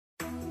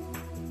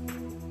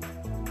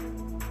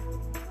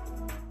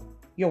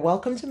You're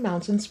welcome to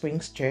Mountain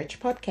Springs Church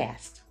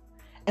Podcast,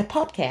 a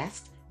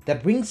podcast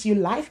that brings you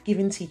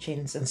life-giving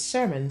teachings and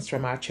sermons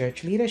from our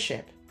church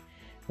leadership.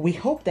 We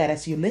hope that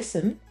as you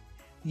listen,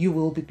 you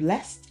will be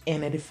blessed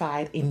and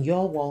edified in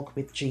your walk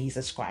with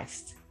Jesus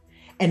Christ.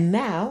 And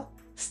now,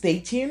 stay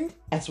tuned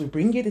as we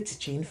bring you the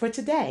teaching for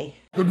today.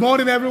 Good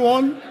morning,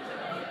 everyone.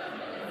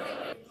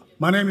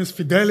 My name is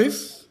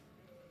Fidelis.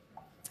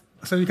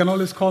 So you can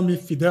always call me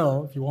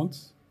Fidel if you want,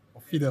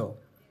 or Fidel.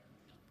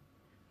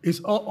 It's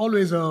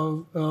always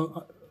a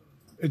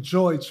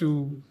joy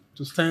to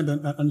stand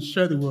and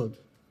share the word.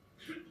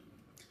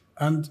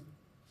 And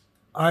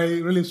I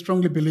really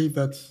strongly believe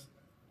that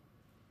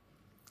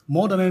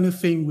more than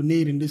anything we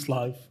need in this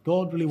life,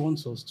 God really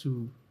wants us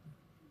to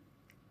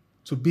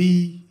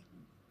be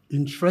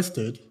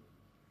interested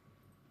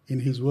in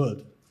His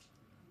word.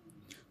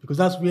 Because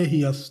that's where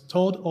He has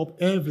stored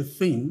up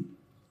everything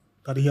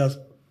that He has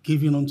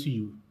given unto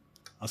you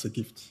as a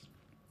gift.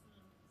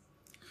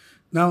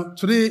 Now,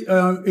 today,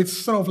 it's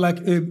sort of like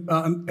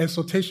an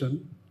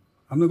exhortation.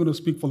 I'm not going to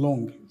speak for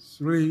long. It's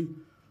really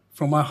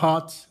from my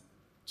heart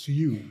to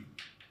you.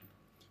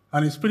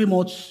 And it's pretty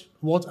much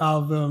what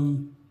I've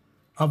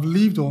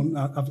lived on.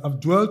 I've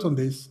dwelt on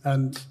this,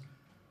 and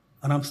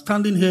I'm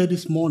standing here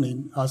this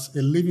morning as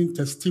a living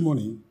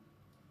testimony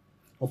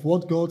of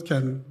what God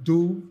can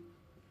do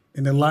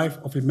in the life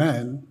of a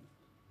man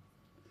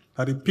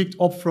that He picked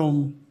up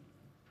from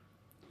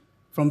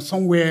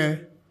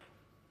somewhere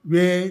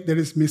where there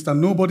is Mr.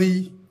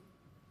 Nobody.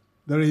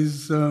 There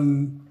is,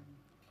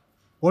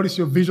 what is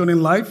your vision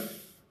in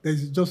life?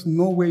 There's just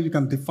no way you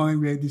can define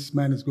where this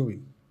man is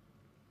going.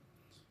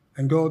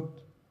 And God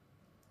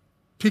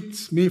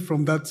picked me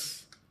from that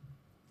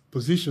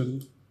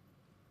position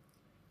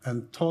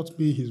and taught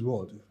me His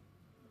word.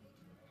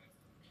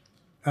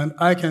 And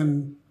I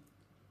can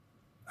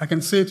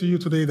say to you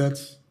today that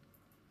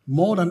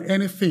more than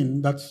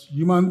anything that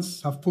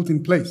humans have put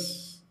in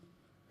place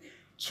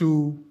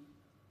to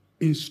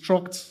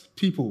instruct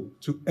people,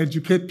 to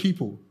educate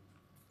people,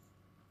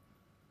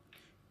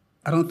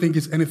 I don't think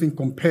it's anything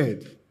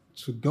compared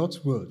to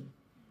God's word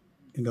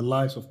in the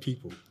lives of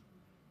people.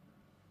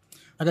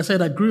 Like I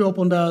said, I grew up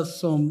under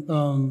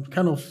some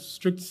kind of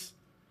strict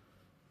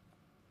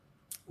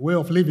way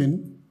of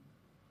living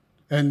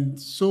and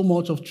so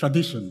much of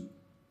tradition,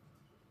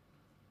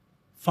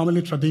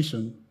 family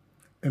tradition,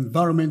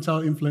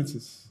 environmental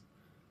influences.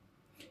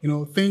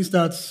 Things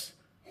that,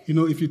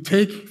 if you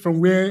take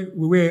from where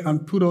we were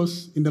and put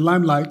us in the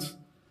limelight,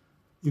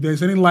 if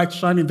there's any light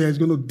shining there, it's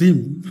going to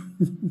dim.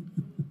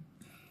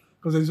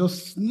 Because there's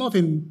just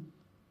nothing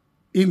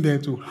in there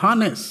to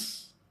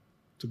harness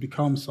to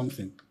become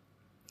something.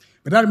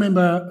 But I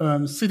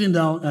remember sitting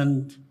down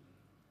and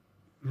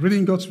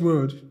reading God's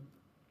word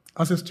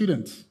as a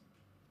student.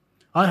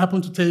 I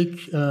happened to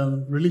take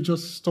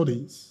religious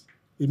studies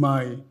in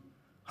my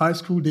high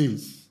school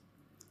days.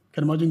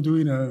 Can you imagine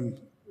doing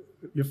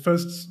your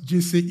first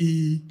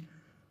GCE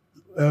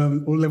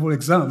O-level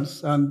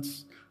exams, and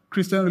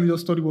Christian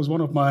religious study was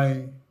one of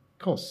my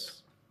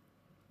courses.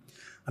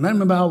 And I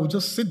remember I would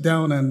just sit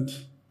down and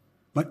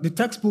the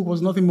textbook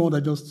was nothing more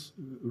than just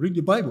read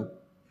the Bible.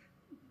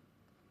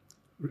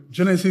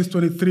 Genesis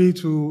 23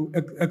 to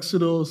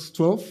Exodus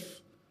 12,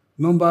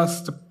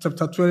 Numbers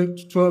chapter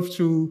 12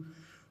 to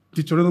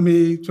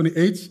Deuteronomy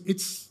 28.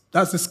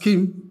 That's the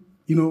scheme,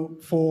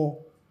 for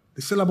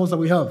the syllabus that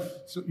we have.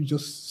 So you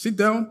just sit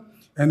down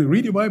and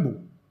read the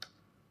Bible.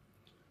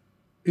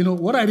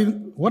 What I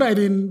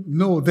didn't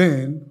know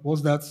then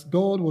was that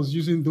God was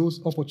using those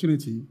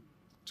opportunities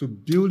to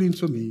build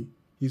into me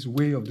His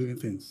way of doing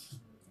things.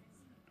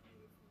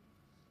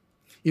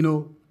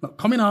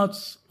 Coming out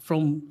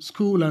from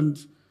school and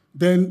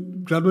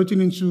then graduating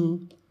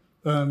into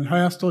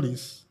higher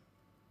studies,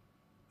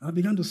 I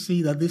began to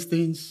see that these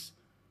things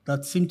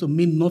that seemed to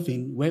mean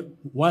nothing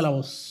while I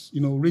was,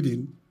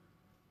 reading,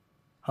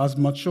 has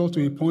matured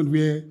to a point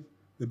where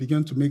they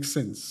began to make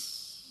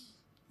sense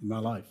in my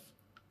life.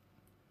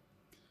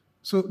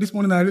 So this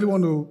morning, I really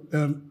want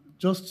to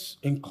just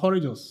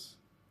encourage us.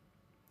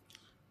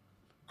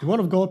 The word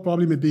of God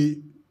probably may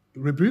be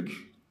rebuke,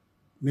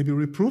 maybe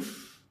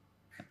reproof,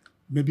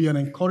 maybe an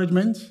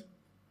encouragement.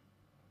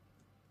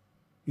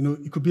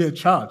 It could be a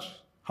charge.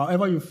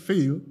 However you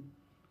feel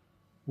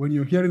when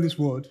you're hearing this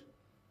word,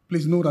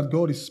 please know that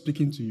God is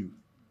speaking to you.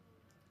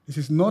 This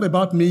is not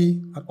about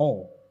me at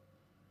all.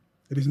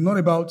 It is not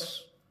about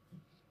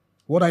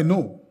what I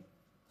know.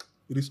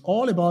 It is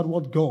all about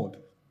what God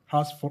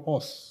has for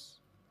us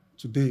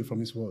today from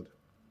His word.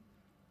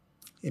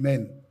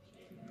 Amen.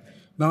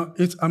 Now,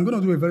 I'm going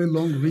to do a very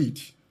long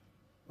read.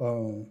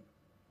 We're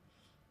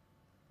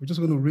just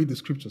going to read the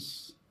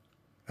scriptures,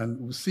 and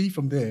we'll see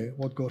from there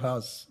what God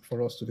has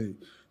for us today.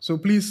 So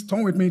please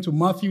turn with me to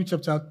Matthew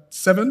chapter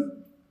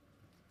 7.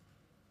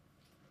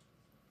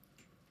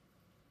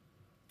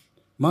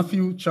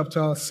 Matthew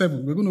chapter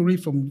 7. We're going to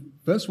read from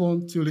verse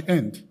 1 till the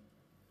end.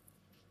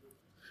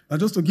 And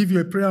just to give you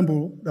a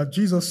preamble, that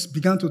Jesus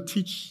began to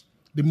teach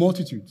the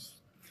multitudes.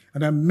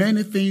 And there are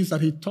many things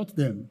that He taught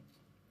them.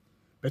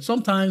 But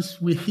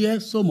sometimes we hear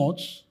so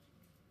much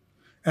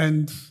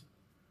And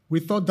we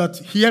thought that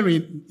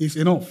hearing is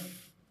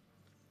enough.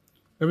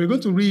 But we're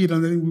going to read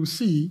and then we'll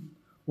see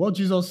what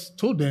Jesus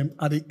told them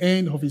at the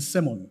end of his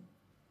sermon.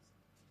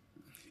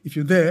 If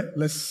you're there,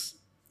 let's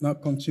now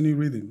continue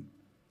reading.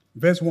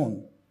 Verse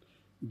 1.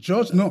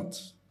 Judge not,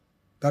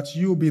 that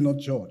you be not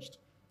judged.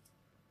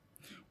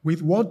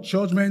 With what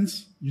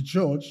judgment you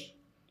judge,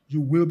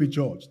 you will be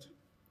judged.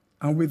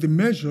 And with the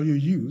measure you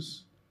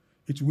use,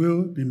 it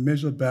will be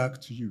measured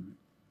back to you.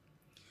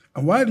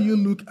 And why do you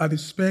look at the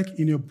speck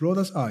in your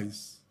brother's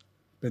eyes,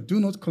 but do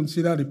not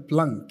consider the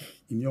plank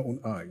in your own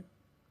eye?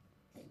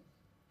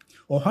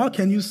 Or how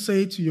can you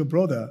say to your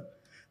brother,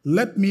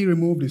 let me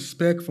remove the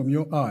speck from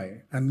your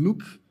eye, and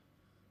look,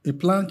 a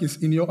plank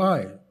is in your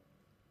eye?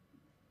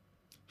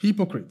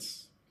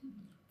 Hypocrites,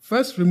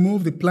 first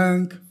remove the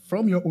plank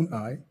from your own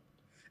eye,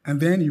 and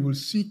then you will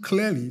see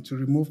clearly to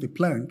remove the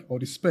plank or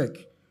the speck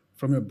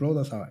from your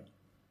brother's eye.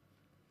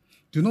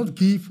 Do not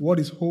give what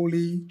is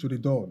holy to the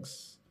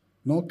dogs,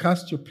 nor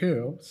cast your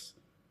pearls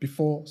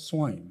before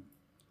swine,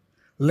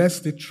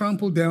 lest they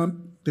trample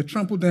them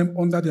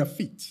under their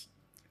feet,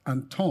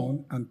 and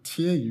turn and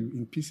tear you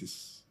in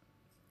pieces.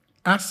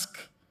 Ask,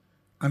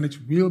 and it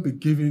will be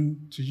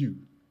given to you.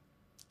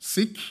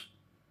 Seek,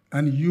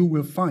 and you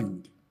will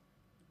find.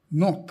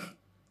 Knock,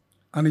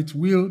 and it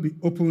will be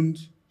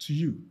opened to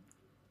you.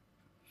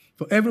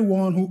 For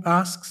everyone who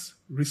asks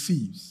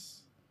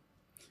receives,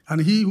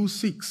 and he who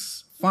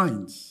seeks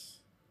finds,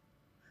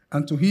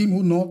 and to him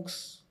who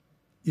knocks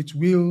it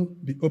will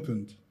be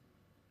opened.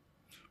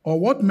 Or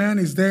what man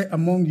is there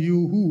among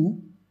you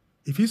who,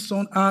 if his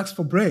son asks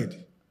for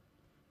bread,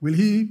 will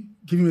he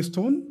give him a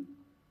stone?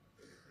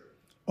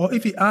 Or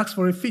if he asks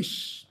for a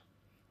fish,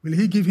 will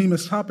he give him a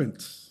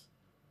serpent?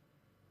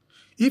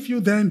 If you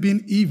then,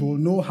 being evil,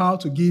 know how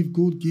to give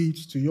good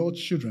gifts to your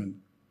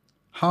children,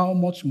 how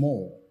much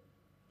more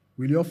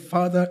will your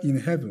Father in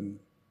heaven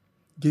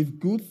give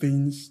good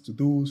things to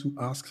those who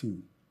ask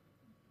him?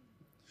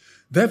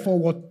 Therefore,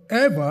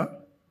 whatever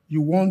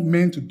you want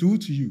men to do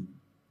to you,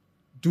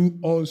 do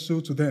also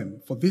to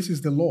them, for this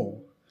is the law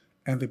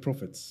and the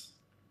prophets.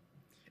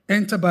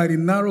 Enter by the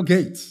narrow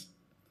gate,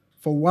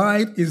 for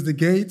wide is the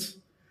gate,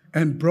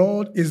 and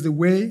broad is the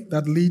way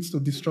that leads to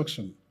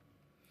destruction,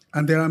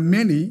 and there are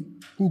many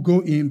who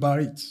go in by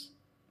it.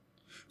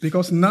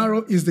 Because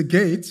narrow is the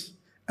gate,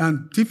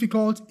 and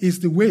difficult is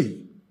the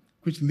way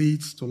which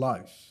leads to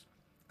life,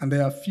 and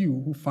there are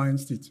few who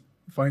finds it.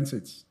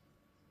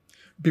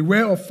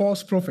 Beware of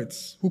false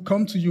prophets who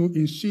come to you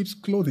in sheep's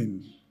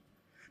clothing,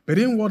 but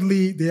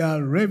inwardly they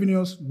are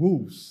ravenous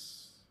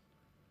wolves.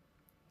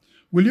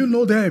 You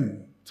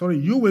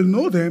will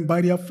know them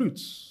by their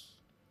fruits.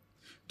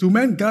 Do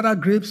men gather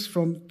grapes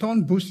from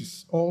thorn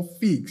bushes or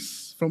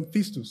figs from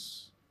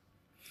thistles?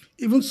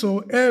 Even so,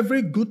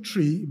 every good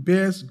tree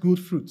bears good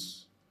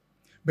fruits,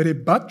 but a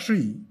bad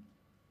tree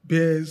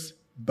bears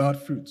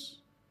bad fruits.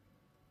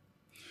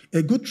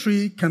 A good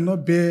tree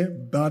cannot bear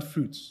bad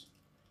fruits,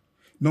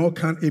 nor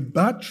can a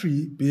bad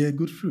tree bear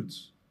good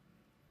fruits.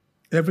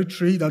 Every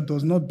tree that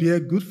does not bear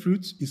good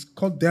fruits is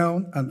cut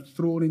down and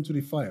thrown into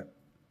the fire.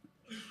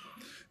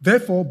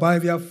 Therefore, by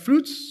their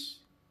fruits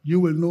you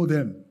will know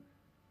them.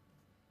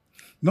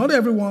 Not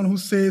everyone who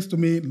says to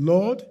me,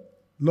 Lord,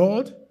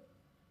 Lord,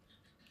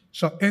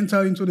 shall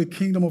enter into the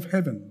kingdom of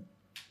heaven,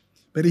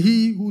 but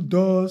he who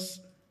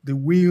does the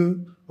will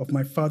of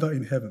my Father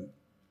in heaven.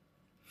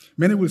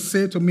 Many will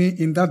say to me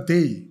in that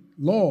day,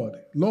 Lord,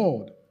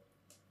 Lord,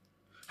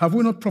 have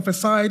we not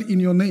prophesied in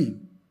your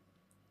name,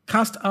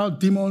 cast out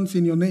demons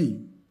in your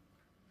name,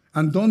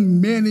 and done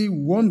many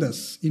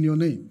wonders in your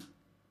name?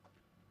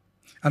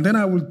 And then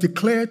I will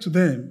declare to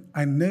them,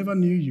 I never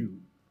knew you.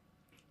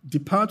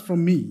 Depart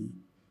from me,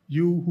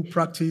 you who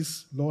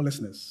practice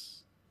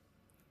lawlessness.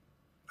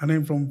 And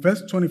then from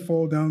verse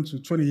 24 down to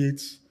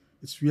 28,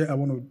 it's where I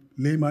want to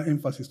lay my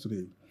emphasis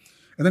today.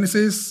 And then it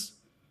says,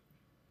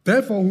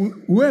 therefore,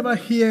 whoever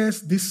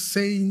hears these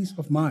sayings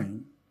of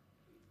mine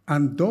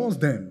and does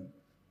them,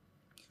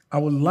 I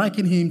will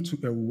liken him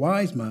to a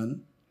wise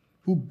man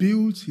who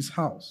builds his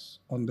house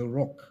on the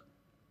rock.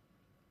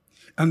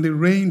 And the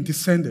rain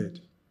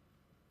descended,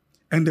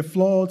 and the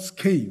floods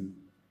came,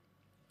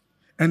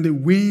 and the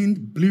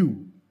wind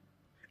blew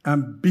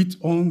and beat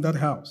on that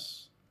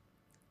house.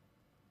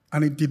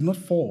 And it did not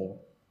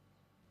fall,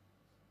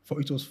 for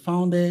it was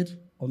founded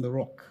on the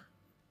rock.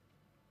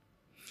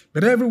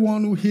 But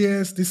everyone who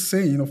hears this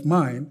saying of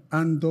mine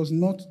and does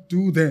not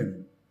do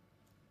them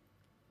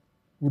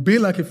will be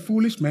like a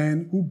foolish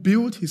man who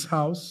built his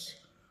house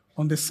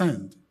on the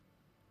sand.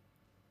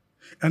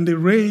 And the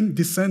rain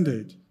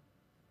descended,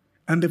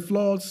 and the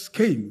floods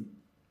came,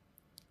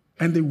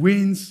 and the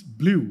winds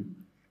blew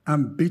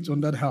and beat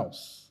on that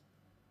house.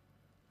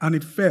 And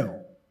it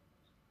fell,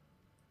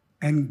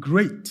 and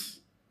great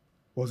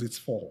was its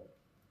fall.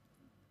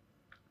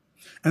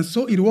 And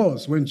so it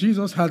was, when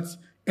Jesus had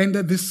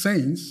ended these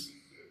sayings,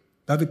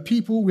 that the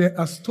people were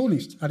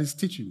astonished at his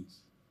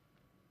teachings.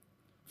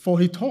 For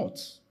he taught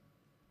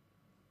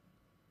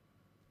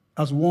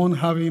as one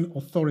having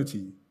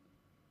authority,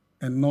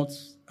 and not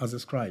as the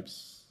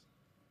scribes.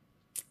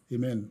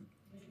 Amen.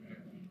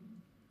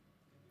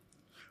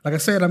 Like I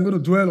said, I'm going to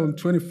dwell on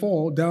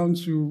 24 down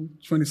to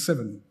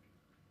 27.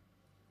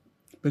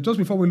 But just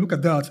before we look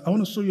at that, I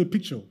want to show you a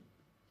picture,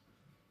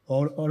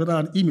 or rather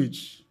an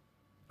image,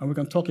 and we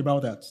can talk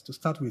about that to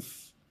start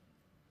with.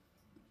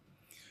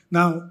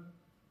 Now,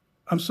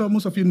 I'm sure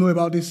most of you know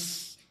about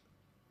this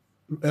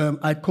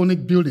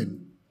iconic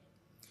building.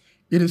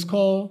 It is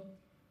called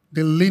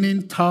the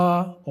Leaning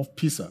Tower of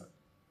Pisa.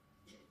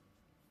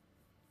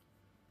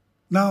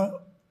 Now,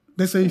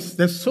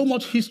 there's so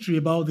much history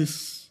about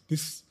this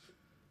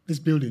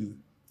building,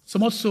 so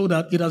much so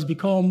that it has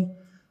become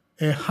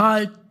a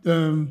high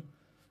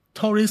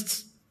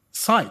tourist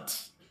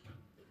site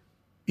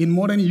in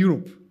modern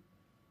Europe,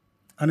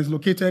 and is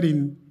located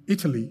in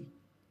Italy,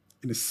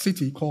 in a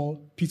city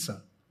called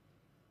Pisa.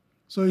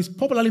 So it's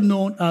popularly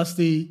known as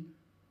the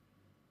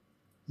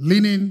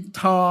Leaning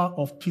Tower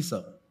of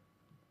Pisa,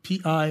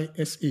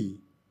 P-I-S-A.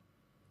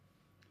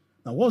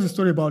 Now, what's the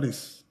story about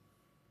this?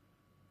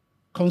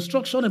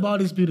 Construction on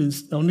this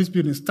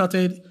building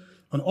started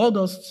on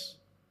August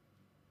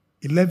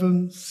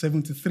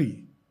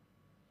 1173.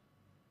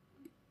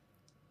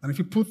 And if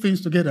you put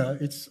things together,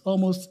 it's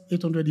almost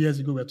 800 years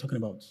ago we're talking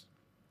about.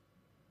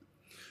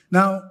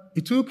 Now,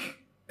 it took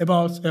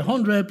about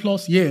 100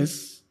 plus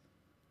years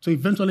to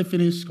eventually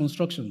finish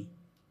construction.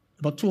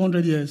 About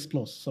 200 years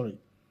plus, sorry.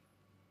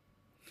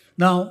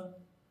 Now,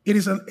 it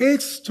is an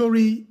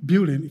 8-story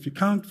building. If you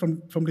count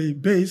from the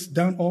base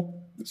up,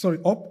 it's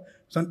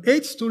an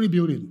 8-story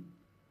building.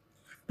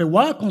 But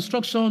while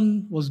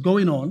construction was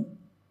going on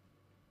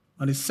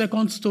the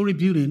second story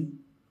building,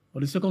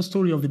 or the second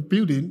story of the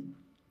building,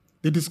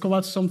 they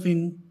discovered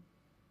something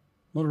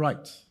not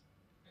right.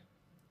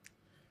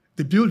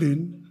 The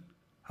building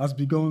has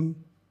begun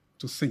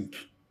to sink.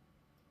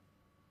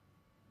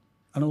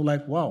 And I was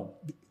like, wow,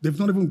 they've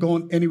not even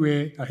gone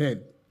anywhere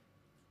ahead.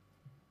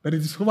 But they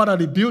discovered that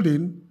the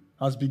building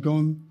has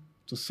begun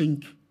to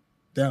sink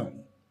down.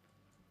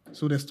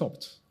 So they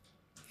stopped.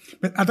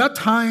 But at that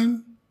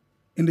time,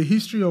 in the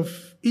history of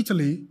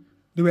Italy,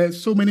 there were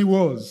so many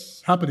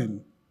wars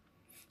happening.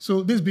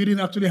 So this building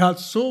actually had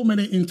so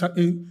many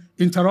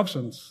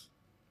interruptions.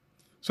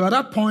 So at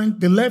that point,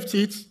 they left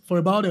it for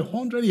about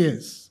 100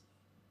 years.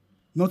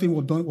 Nothing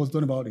was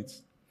done about it.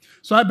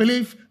 So I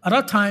believe at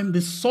that time,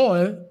 the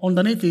soil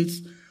underneath it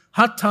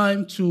had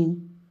time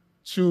to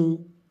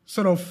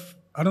sort of,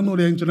 I don't know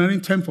the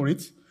engineering term for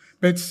it,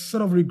 but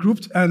sort of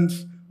regrouped and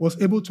was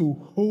able to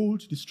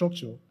hold the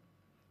structure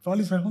for at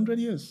least 100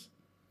 years.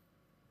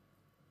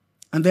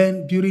 And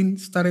then building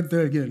started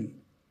there again.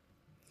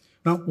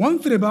 Now, one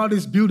thing about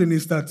this building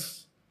is that,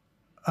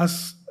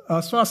 as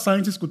far as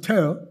scientists could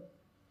tell,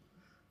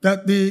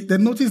 that they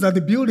noticed that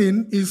the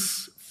building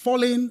is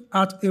falling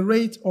at a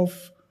rate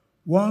of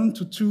 1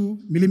 to 2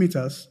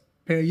 millimeters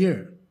per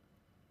year.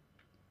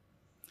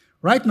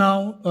 Right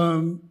now,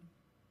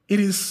 it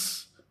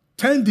is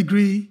 10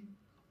 degrees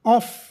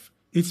off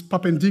its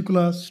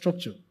perpendicular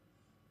structure.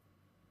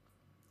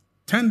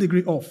 10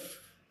 degrees off.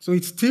 So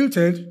it's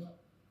tilted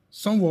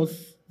somewhat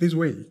this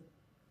way,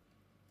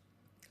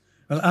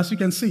 as you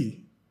can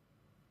see.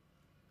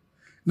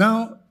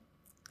 Now,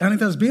 and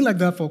it has been like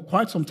that for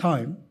quite some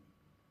time,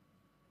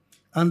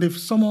 and they've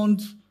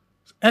summoned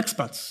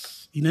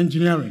experts in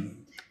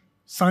engineering,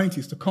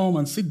 scientists, to come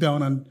and sit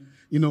down and,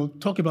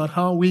 talk about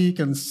how we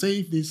can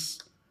save this,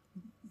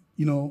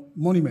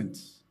 monument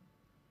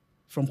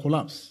from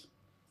collapse.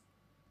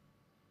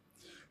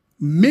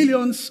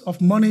 Millions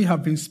of money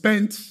have been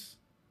spent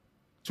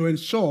to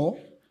ensure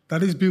that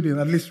this building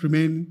at least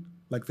remain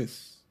like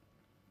this.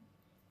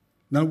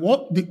 Now,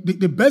 what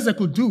the best they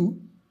could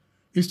do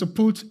is to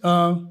put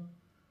a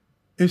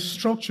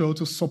structure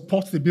to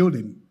support the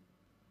building,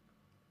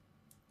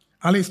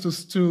 at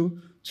least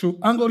to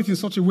angle it in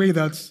such a way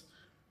that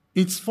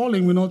its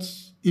falling will not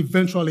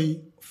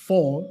eventually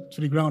fall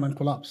to the ground and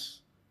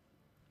collapse.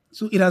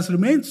 So it has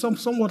remained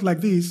somewhat like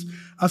this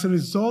as a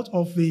result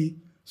of the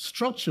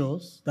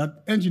structures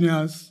that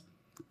engineers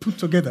put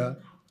together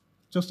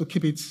just to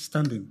keep it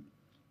standing.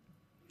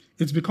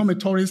 It's become a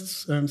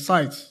tourist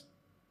site.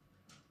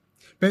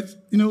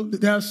 But,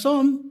 there are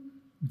some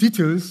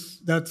details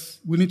that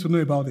we need to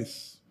know about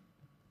this.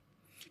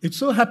 It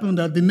so happened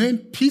that the name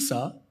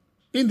Pisa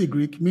in the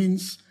Greek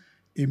means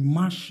a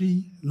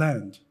marshy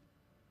land.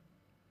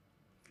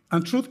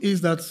 And truth is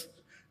that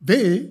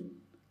they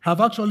have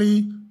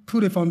actually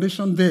put a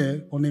foundation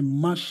there on a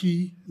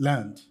marshy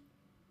land,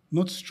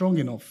 not strong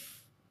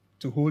enough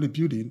to hold a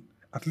building,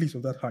 at least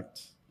of that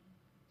height.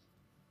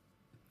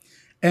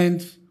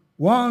 And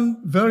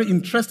one very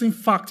interesting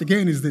fact,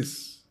 again, is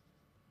this,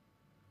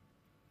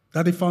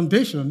 that the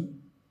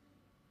foundation,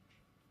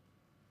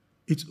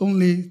 it's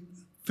only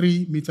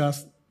 3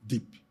 meters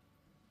deep.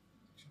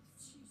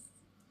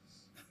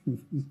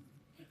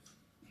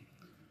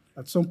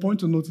 At some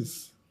point to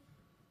notice.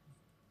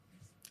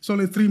 It's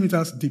only 3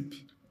 meters deep.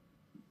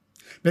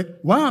 But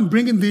why I'm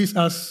bringing this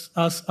as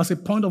a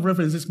point of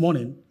reference this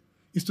morning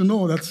is to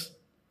know that,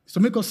 is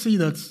to make us see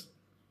that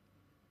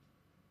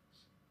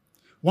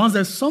once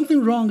there's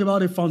something wrong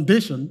about a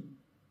foundation,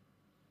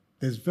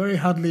 there's very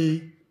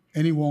hardly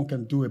anyone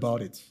can do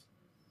about it.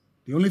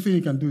 The only thing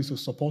you can do is to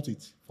support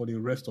it for the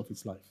rest of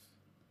its life.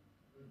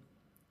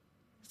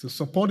 It's to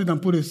support it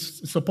and put a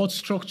support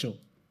structure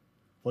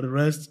for the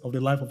rest of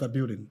the life of that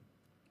building.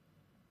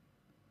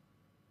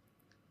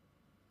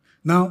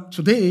 Now,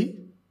 today,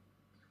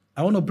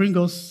 I want to bring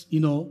us,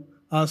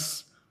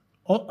 as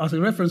a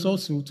reference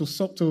also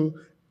to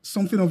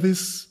something of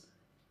this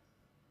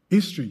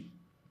history.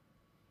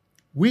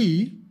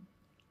 We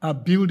are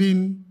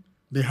building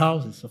the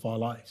houses of our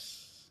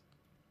lives.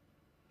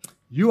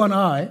 You and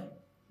I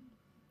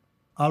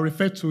are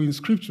referred to in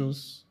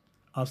scriptures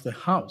as the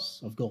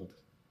house of God.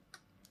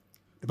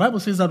 The Bible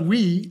says that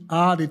we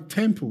are the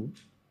temple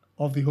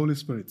of the Holy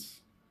Spirit.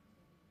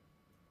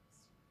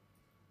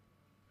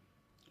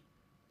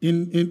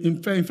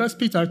 In 1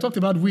 Peter, I talked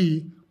about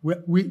we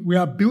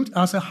are built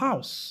as a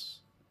house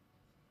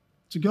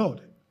to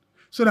God,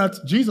 so that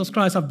Jesus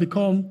Christ has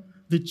become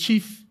the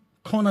chief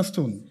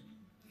cornerstone.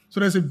 So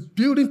there's a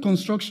building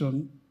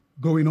construction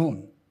going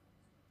on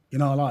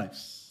in our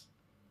lives.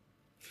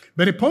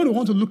 But the point we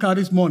want to look at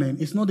this morning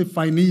is not the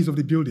finesse of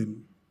the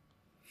building.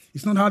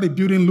 It's not how the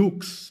building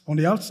looks on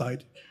the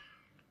outside,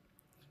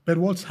 but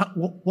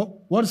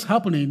what is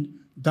happening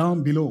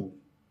down below.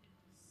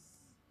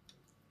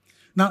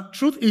 Now,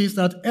 truth is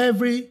that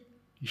every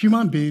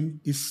human being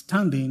is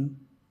standing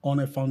on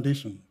a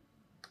foundation.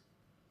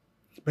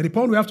 But the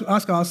point we have to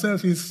ask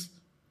ourselves is,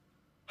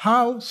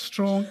 how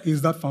strong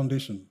is that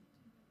foundation?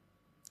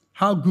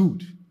 How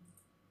good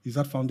is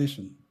that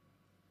foundation?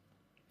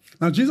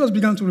 Now, Jesus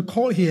began to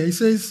recall here. He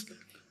says,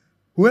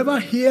 whoever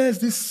hears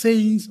these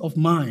sayings of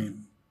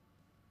mine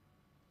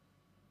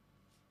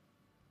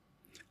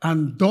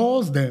and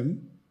does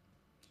them,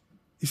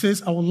 he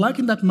says, I will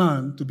liken that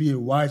man to be a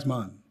wise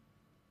man.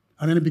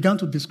 And then he began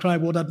to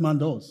describe what that man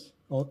does,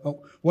 or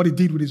what he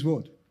did with his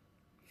word.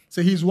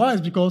 So he's wise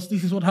because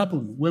this is what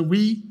happened. When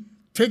we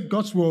take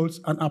God's words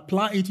and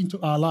apply it into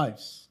our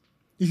lives,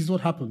 this is what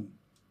happened.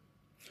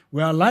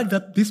 We are like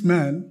this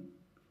man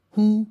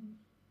who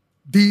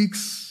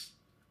digs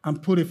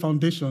and put a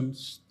foundation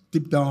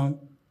deep down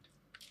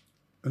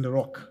in the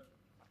rock.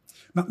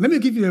 Now, let me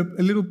give you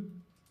a little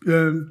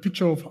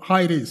picture of how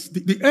it is.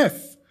 The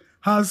earth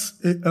has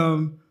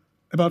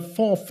about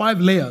 4 or 5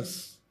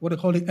 layers, what they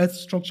call the earth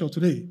structure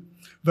today.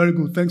 Very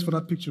good. Thanks for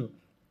that picture.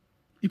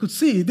 You could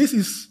see this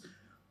is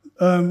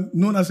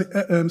known as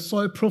a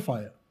soil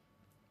profile.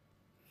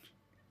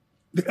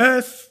 The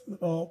earth,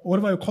 or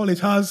whatever you call it,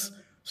 has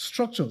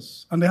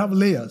structures, and they have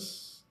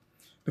layers.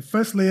 The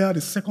first layer,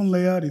 the second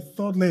layer, the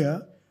third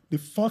layer, the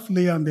fourth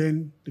layer, and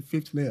then the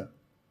 5th layer.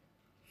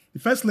 The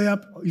first layer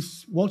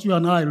is what you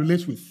and I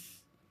relate with,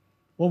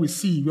 what we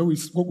see,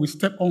 what we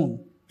step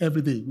on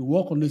every day. We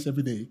walk on this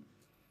every day.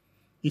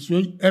 It's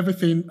where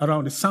everything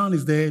around. The sound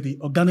is there, the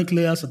organic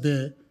layers are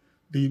there,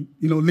 the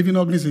living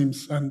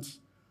organisms, and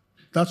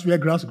that's where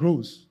grass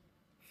grows.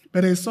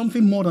 But there's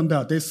something more than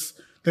that.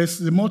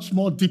 There's a much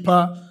more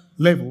deeper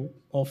level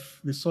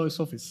of the soil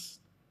surface.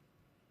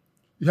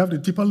 You have the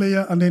deeper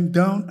layer, and then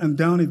down and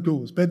down it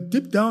goes. But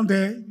deep down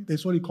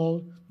there's what you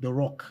call the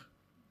rock,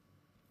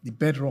 the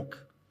bedrock.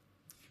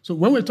 So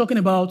when we're talking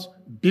about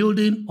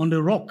building on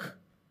the rock,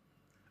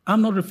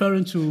 I'm not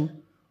referring to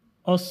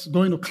us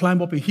going to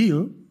climb up a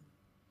hill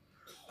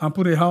and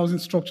put a housing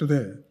structure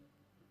there,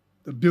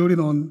 the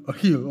building on a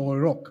hill or a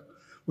rock.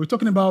 We're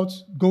talking about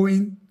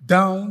going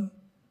down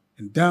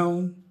and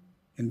down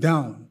and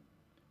down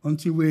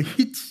until we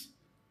hit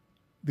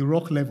the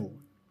rock level.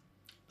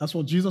 That's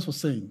what Jesus was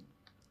saying.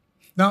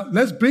 Now,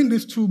 let's bring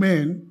these 2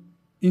 men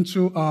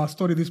into our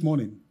study this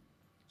morning.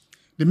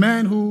 The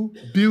man who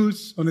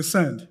builds on the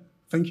sand,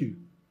 thank you,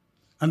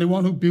 and the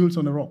one who builds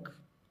on the rock.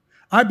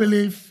 I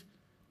believe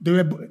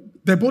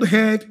they both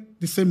heard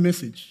the same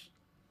message.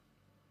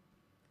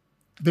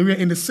 They were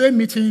in the same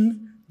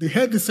meeting, they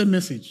heard the same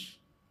message.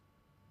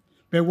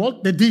 But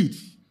what they did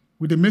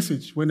with the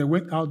message when they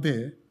went out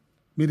there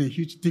made a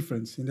huge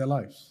difference in their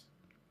lives.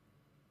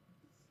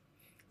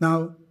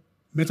 Now,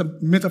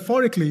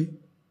 metaphorically,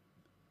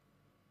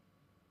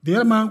 the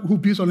other man who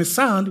built on the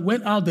sand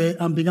went out there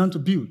and began to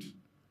build.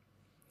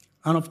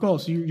 And of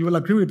course, you will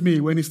agree with me,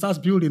 when he starts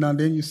building and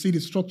then you see the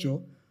structure,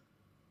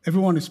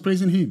 everyone is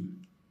praising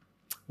him.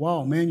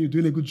 Wow, man, you're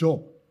doing a good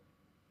job.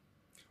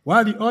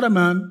 While the other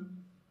man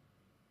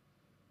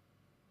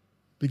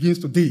begins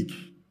to dig.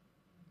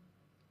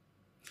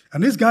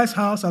 And this guy's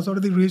house has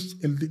already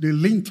reached the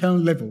lintel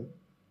level,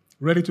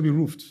 ready to be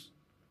roofed.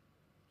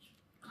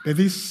 But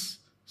this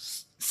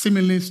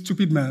seemingly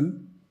stupid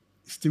man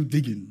is still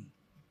digging.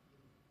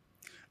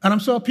 And I'm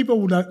sure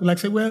people would like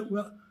say,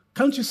 well,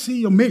 can't you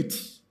see your mate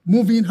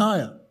moving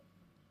higher?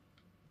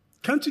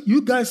 Can't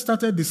you guys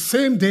started the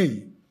same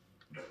day?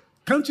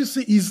 Can't you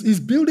see his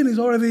building is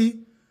already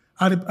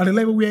at a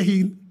level where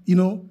he,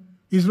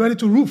 is ready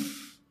to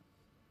roof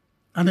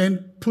and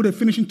then put a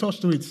finishing touch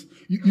to it.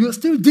 You're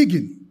still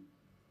digging.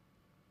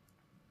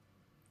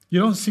 You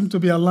don't seem to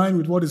be aligned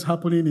with what is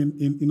happening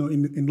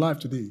in life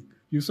today.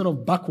 You're sort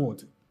of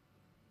backward.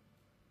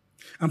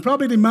 And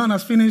probably the man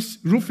has finished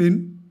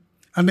roofing,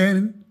 and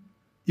then,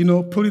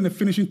 putting a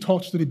finishing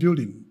touch to the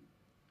building.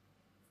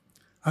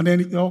 And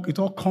then it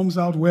all comes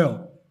out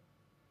well.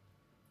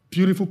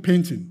 Beautiful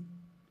painting,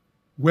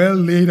 well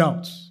laid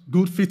out,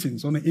 good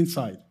fittings on the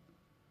inside.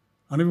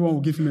 And everyone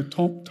will give him a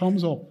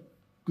thumbs up.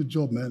 Good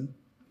job, man.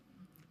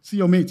 See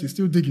your mate, he's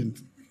still digging.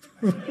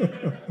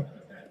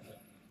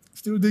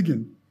 Still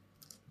digging.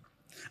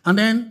 And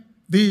then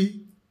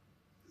the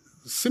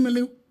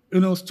seemingly,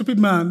 stupid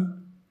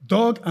man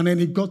dug, and then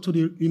he got to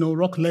the,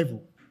 rock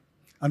level.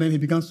 And then he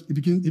began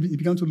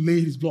to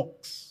lay his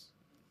blocks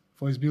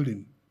for his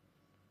building.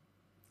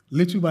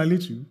 Little by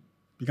little,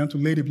 began to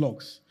lay the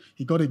blocks.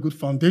 He got a good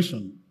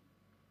foundation,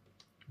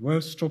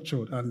 well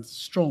structured and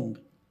strong.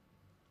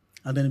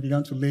 And then he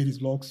began to lay his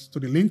blocks to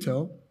the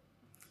lintel.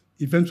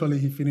 Eventually,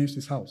 he finished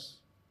his house.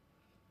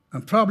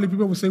 And probably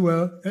people will say,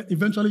 well,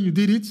 eventually you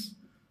did it.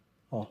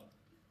 Oh,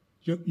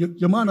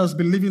 your man has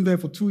been living there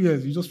for 2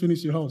 years. You just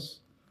finished your house.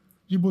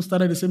 You both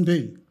started the same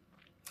day.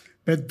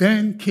 But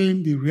then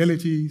came the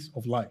realities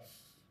of life.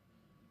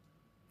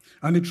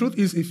 And the truth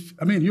is,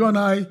 you and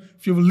I,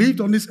 if you've lived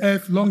on this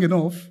earth long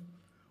enough,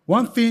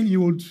 one thing you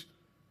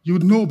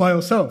would know by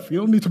yourself, you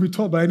don't need to be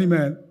taught by any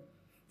man,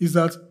 is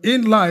that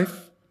in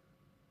life,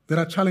 there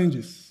are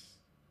challenges.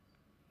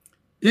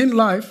 In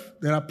life,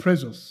 there are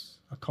pressures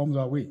that come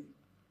our way.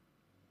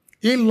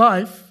 In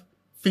life,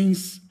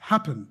 things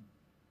happen.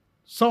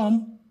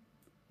 Some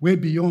way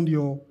beyond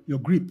your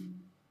grip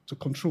to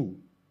control.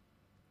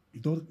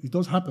 It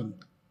does happen.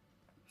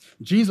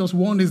 Jesus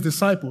warned his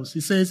disciples.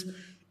 He says,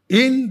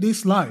 in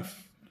this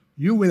life,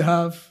 you will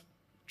have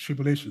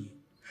tribulation.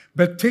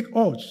 But take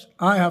heart,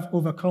 I have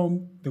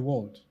overcome the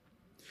world.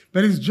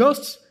 But it's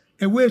just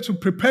a way to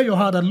prepare your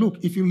heart that, look,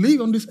 if you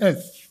live on this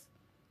earth,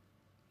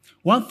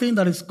 one thing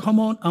that is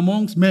common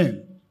amongst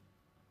men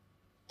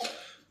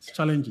is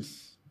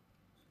challenges.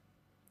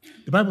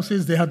 The Bible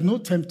says they had no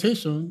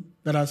temptation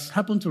that has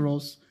happened to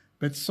us,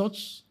 but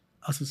such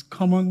as is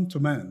common to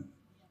man.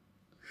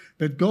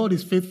 But God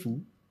is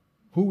faithful,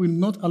 who will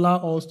not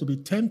allow us to be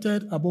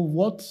tempted above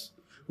what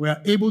we are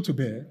able to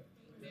bear,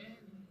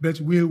 but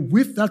will,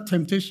 with that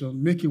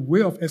temptation, make a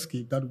way of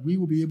escape that we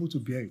will be able to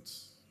bear it.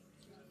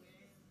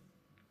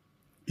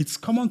 It's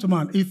common to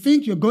man. You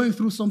think you're going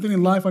through something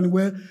in life and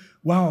where,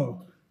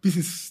 wow, this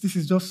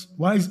is just,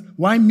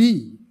 why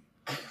me?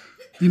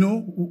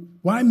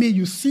 Why me?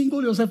 You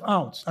single yourself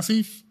out as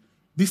if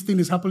this thing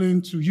is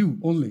happening to you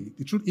only.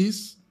 The truth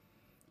is,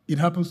 it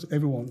happens to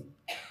everyone.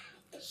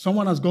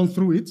 Someone has gone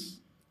through it.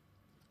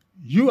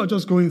 You are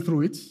just going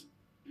through it.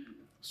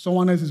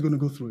 Someone else is going to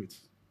go through it.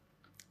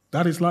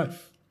 That is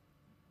life.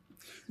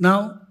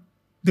 Now,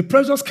 the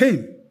pressures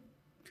came,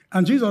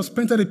 and Jesus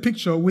painted a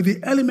picture with the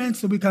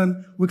elements that we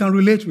can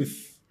relate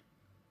with.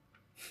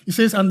 He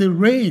says, and the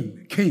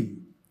rain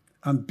came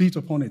and beat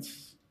upon it.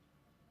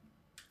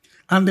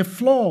 And the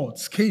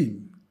floods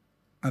came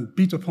and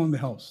beat upon the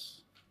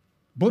house,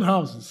 both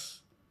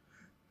houses.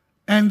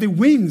 And the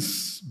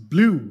winds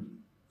blew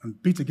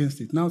and beat against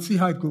it. Now see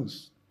how it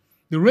goes.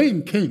 The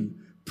rain came,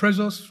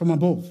 pressures from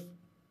above,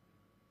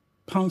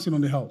 pouncing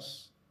on the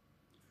house.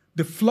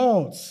 The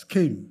floods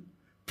came,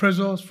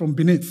 pressures from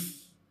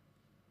beneath,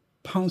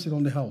 pouncing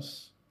on the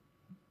house.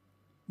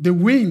 The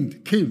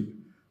wind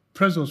came,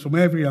 pressures from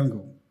every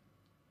angle,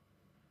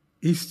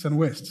 east and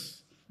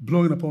west,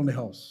 blowing upon the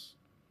house.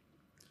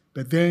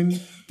 But then,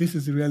 this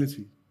is the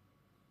reality.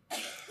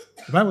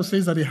 The Bible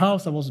says that the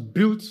house that was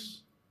built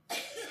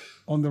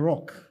on the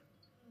rock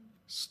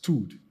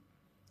stood.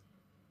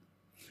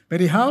 But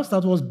the house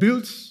that was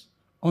built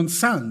on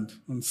sand,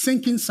 on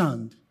sinking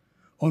sand,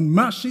 on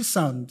marshy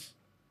sand,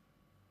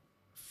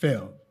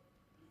 fell.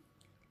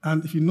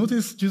 And if you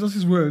notice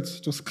Jesus' words,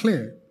 it was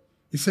clear.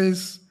 He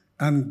says,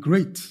 and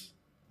great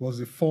was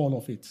the fall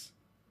of it.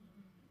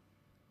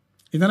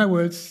 In other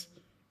words,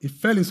 it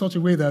fell in such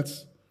a way that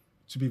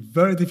it will be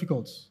very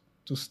difficult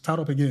to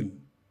start up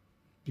again,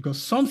 because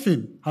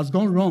something has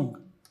gone wrong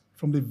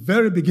from the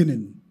very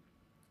beginning,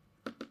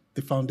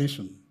 the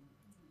foundation.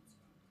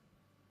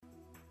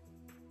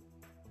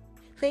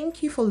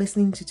 Thank you for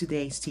listening to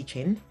today's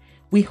teaching.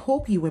 We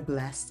hope you were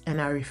blessed and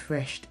are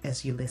refreshed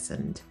as you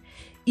listened.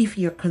 If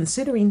you're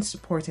considering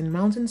supporting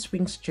Mountain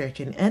Springs Church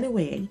in any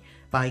way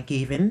by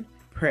giving,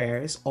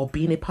 prayers, or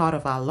being a part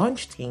of our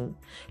launch team,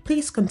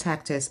 please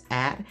contact us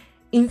at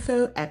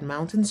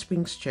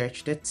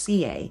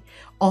info@mountainsprings.church.ca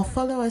or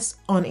follow us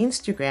on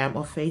Instagram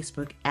or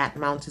Facebook at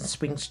Mountain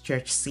Springs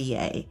Church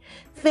CA.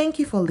 Thank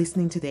you for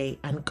listening today,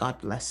 and God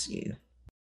bless you.